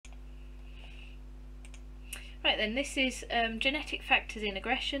Right then, this is genetic factors in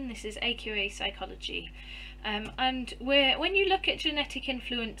aggression. This is AQA Psychology. And when you look at genetic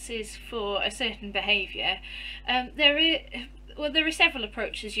influences for a certain behaviour, there are several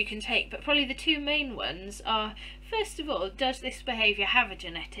approaches you can take, but probably the two main ones are, first of all, does this behaviour have a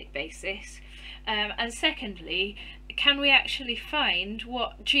genetic basis? And secondly, can we actually find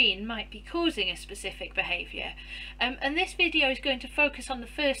what gene might be causing a specific behaviour? And this video is going to focus on the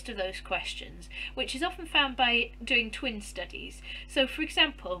first of those questions, which is often found by doing twin studies. So, for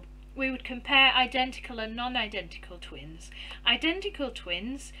example, we would compare identical and non-identical twins. Identical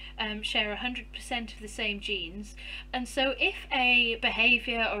twins share 100% of the same genes, and so if a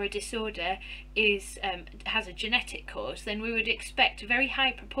behaviour or a disorder has a genetic cause, then we would expect a very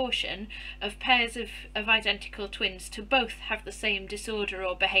high proportion of pairs of identical twins to both have the same disorder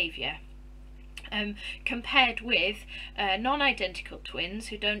or behaviour. Compared with non-identical twins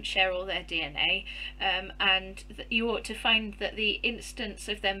who don't share all their DNA, and you ought to find that the instance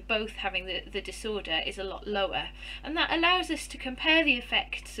of them both having the disorder is a lot lower. And that allows us to compare the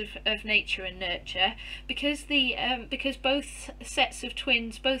effects of nature and nurture, because both sets of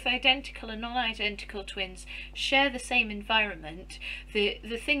twins, both identical and non-identical twins, share the same environment.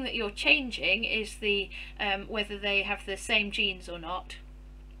 The thing that you're changing is whether they have the same genes or not.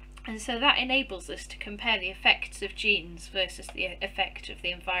 And so that enables us to compare the effects of genes versus the effect of the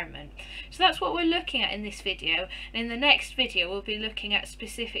environment. So that's what we're looking at in this video. And in the next video, we'll be looking at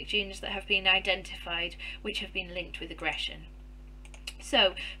specific genes that have been identified, which have been linked with aggression.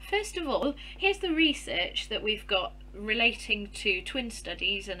 So, first of all, here's the research that we've got relating to twin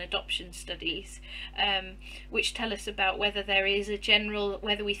studies and adoption studies, which tell us about whether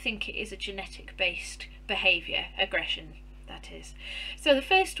whether we think it is a genetic-based behaviour, aggression. That is. So the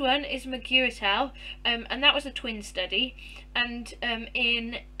first one is McGew et al., and that was a twin study, and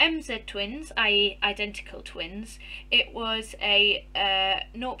in MZ twins, i.e. identical twins, it was a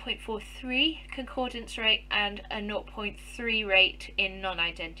 0.43 concordance rate and a 0.3 rate in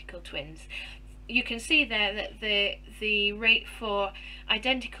non-identical twins. You can see there that the rate for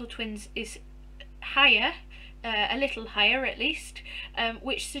identical twins is higher, a little higher at least,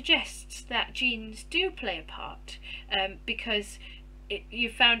 which suggests that genes do play a part, because you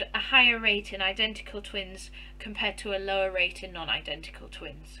found a higher rate in identical twins compared to a lower rate in non-identical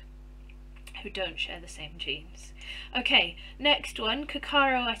twins who don't share the same genes. Okay, next one,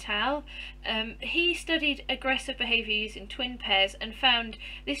 Coccaro et al. He studied aggressive behaviour using twin pairs and found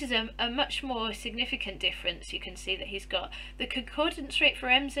this is a much more significant difference. You can see that he's got the concordance rate for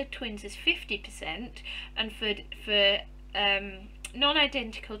MZ twins is 50%, and for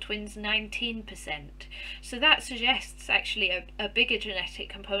non-identical twins 19%. So that suggests actually a bigger genetic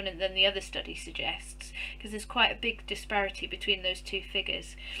component than the other study suggests, because there's quite a big disparity between those two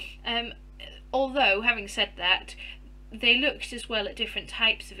figures. Although, having said that, they looked as well at different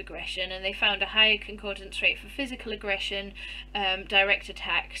types of aggression, and they found a higher concordance rate for physical aggression, direct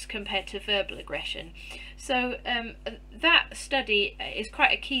attacks, compared to verbal aggression. So that study is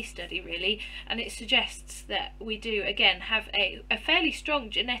quite a key study really, and it suggests that we do again have a fairly strong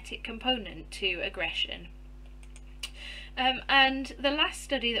genetic component to aggression. And the last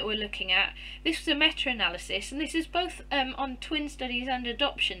study that we're looking at, this was a meta-analysis, and this is both on twin studies and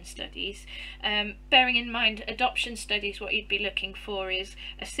adoption studies. Bearing in mind adoption studies, what you'd be looking for is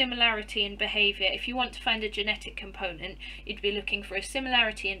a similarity in behaviour. If you want to find a genetic component, you'd be looking for a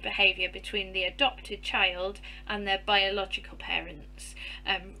similarity in behaviour between the adopted child and their biological parents,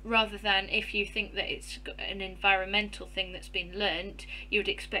 rather than if you think that it's an environmental thing that's been learnt, you would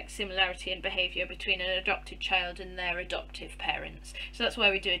expect similarity in behaviour between an adopted child and their adoptive parents. So that's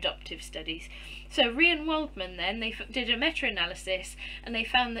why we do adoptive studies. So Rhee and Waldman then, they did a meta-analysis, and they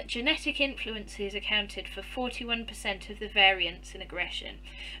found that genetic influences accounted for 41% of the variance in aggression.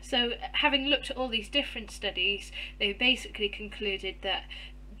 So having looked at all these different studies, they basically concluded that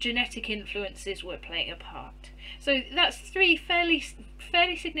genetic influences were playing a part. So that's three fairly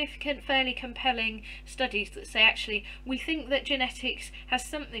significant, fairly compelling studies that say actually we think that genetics has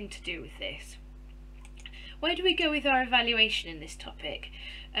something to do with this. Where do we go with our evaluation in this topic?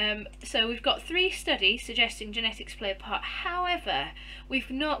 So we've got 3 studies suggesting genetics play a part. However,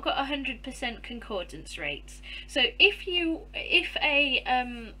 we've not got 100% concordance rates. So if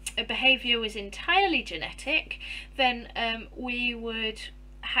a behaviour was entirely genetic, then we would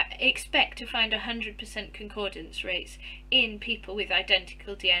expect to find 100% concordance rates in people with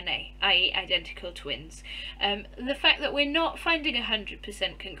identical DNA, i.e. identical twins. The fact that we're not finding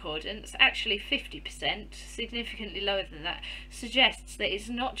 100% concordance, actually 50%, significantly lower than that, suggests that it's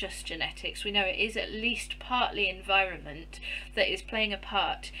not just genetics. We know it is at least partly environment that is playing a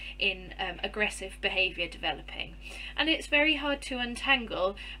part in aggressive behaviour developing. And it's very hard to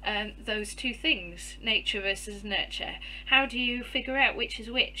untangle those two things, nature versus nurture. How do you figure out which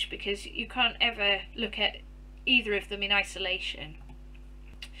is which? Because you can't ever look at either of them in isolation.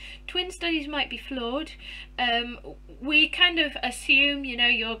 Twin studies might be flawed. We kind of assume, you know,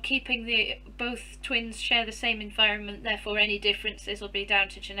 you're keeping both twins share the same environment, therefore any differences will be down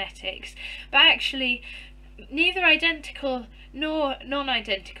to genetics. But actually, neither identical nor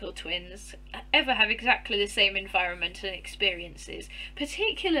non-identical twins ever have exactly the same environment and experiences.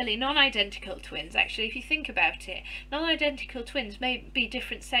 Particularly non-identical twins, actually, if you think about it, non-identical twins may be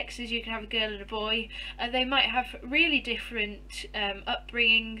different sexes. You can have a girl and a boy. They might have really different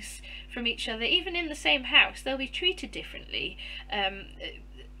upbringings from each other. Even in the same house, they'll be treated differently.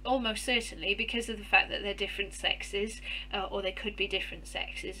 Almost certainly, because of the fact that they're different sexes, or they could be different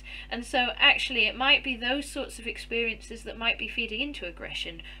sexes. And so actually it might be those sorts of experiences that might be feeding into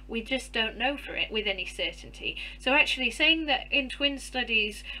aggression. We just don't know for it with any certainty. So actually saying that in twin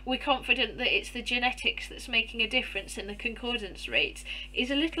studies we're confident that it's the genetics that's making a difference in the concordance rates is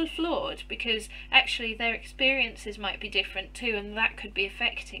a little flawed, because actually their experiences might be different too, and that could be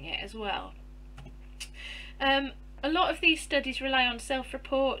affecting it as well. A lot of these studies rely on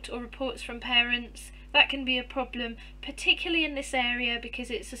self-report or reports from parents. That can be a problem, particularly in this area, because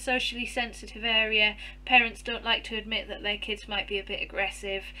it's a socially sensitive area. Parents don't like to admit that their kids might be a bit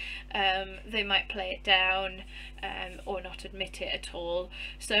aggressive. They might play it down or not admit it at all.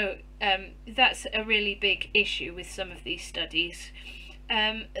 So that's a really big issue with some of these studies.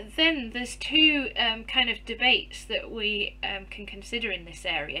 Then there's two kind of debates that we can consider in this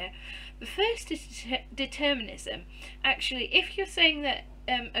area. The first is determinism. Actually, if you're saying that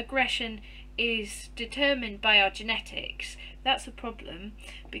aggression is determined by our genetics, that's a problem,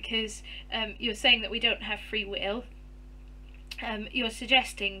 because you're saying that we don't have free will. You're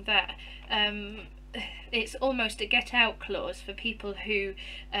suggesting that it's almost a get-out clause for people who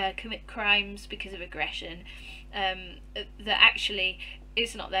commit crimes because of aggression, that actually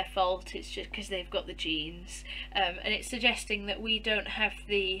it's not their fault, it's just because they've got the genes, and it's suggesting that we don't have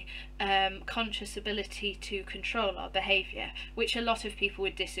the conscious ability to control our behaviour, which a lot of people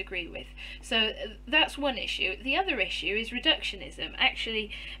would disagree with. So that's one issue. The other issue is reductionism.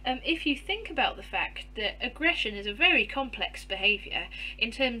 Actually, if you think about the fact that aggression is a very complex behaviour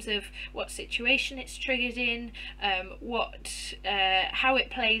in terms of what situation it's triggered in, how it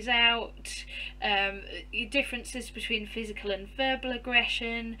plays out, differences between physical and verbal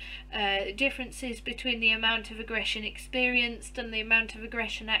aggression, differences between the amount of aggression experienced and the amount of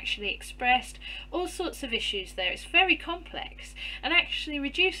aggression actually expressed, all sorts of issues there. It's very complex, and actually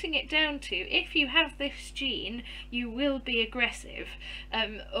reducing it down to, if you have this gene you will be aggressive,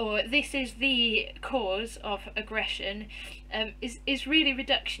 or this is the cause of aggression, is really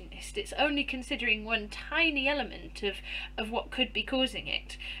reductionist. It's only considering one tiny element of what could be causing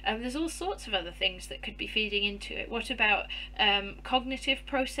it. There's all sorts of other things that could be feeding into it. What about cognitive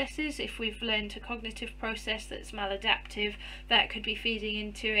processes? If we've learned a cognitive process that's maladaptive, that could be feeding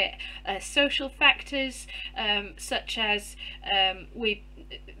into it. Social factors, such as we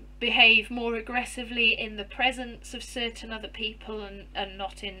behave more aggressively in the presence of certain other people and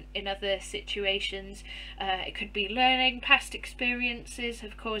not in other situations. It could be learning. Past experiences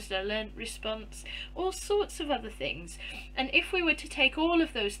have caused a learnt response. All sorts of other things. And if we were to take all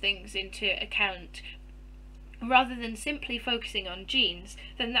of those things into account, rather than simply focusing on genes,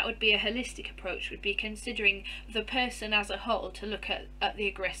 then that would be a holistic approach, would be considering the person as a whole to look at the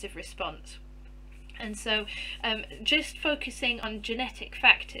aggressive response. And so just focusing on genetic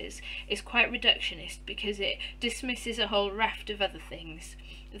factors is quite reductionist, because it dismisses a whole raft of other things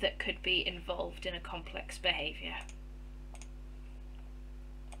that could be involved in a complex behaviour.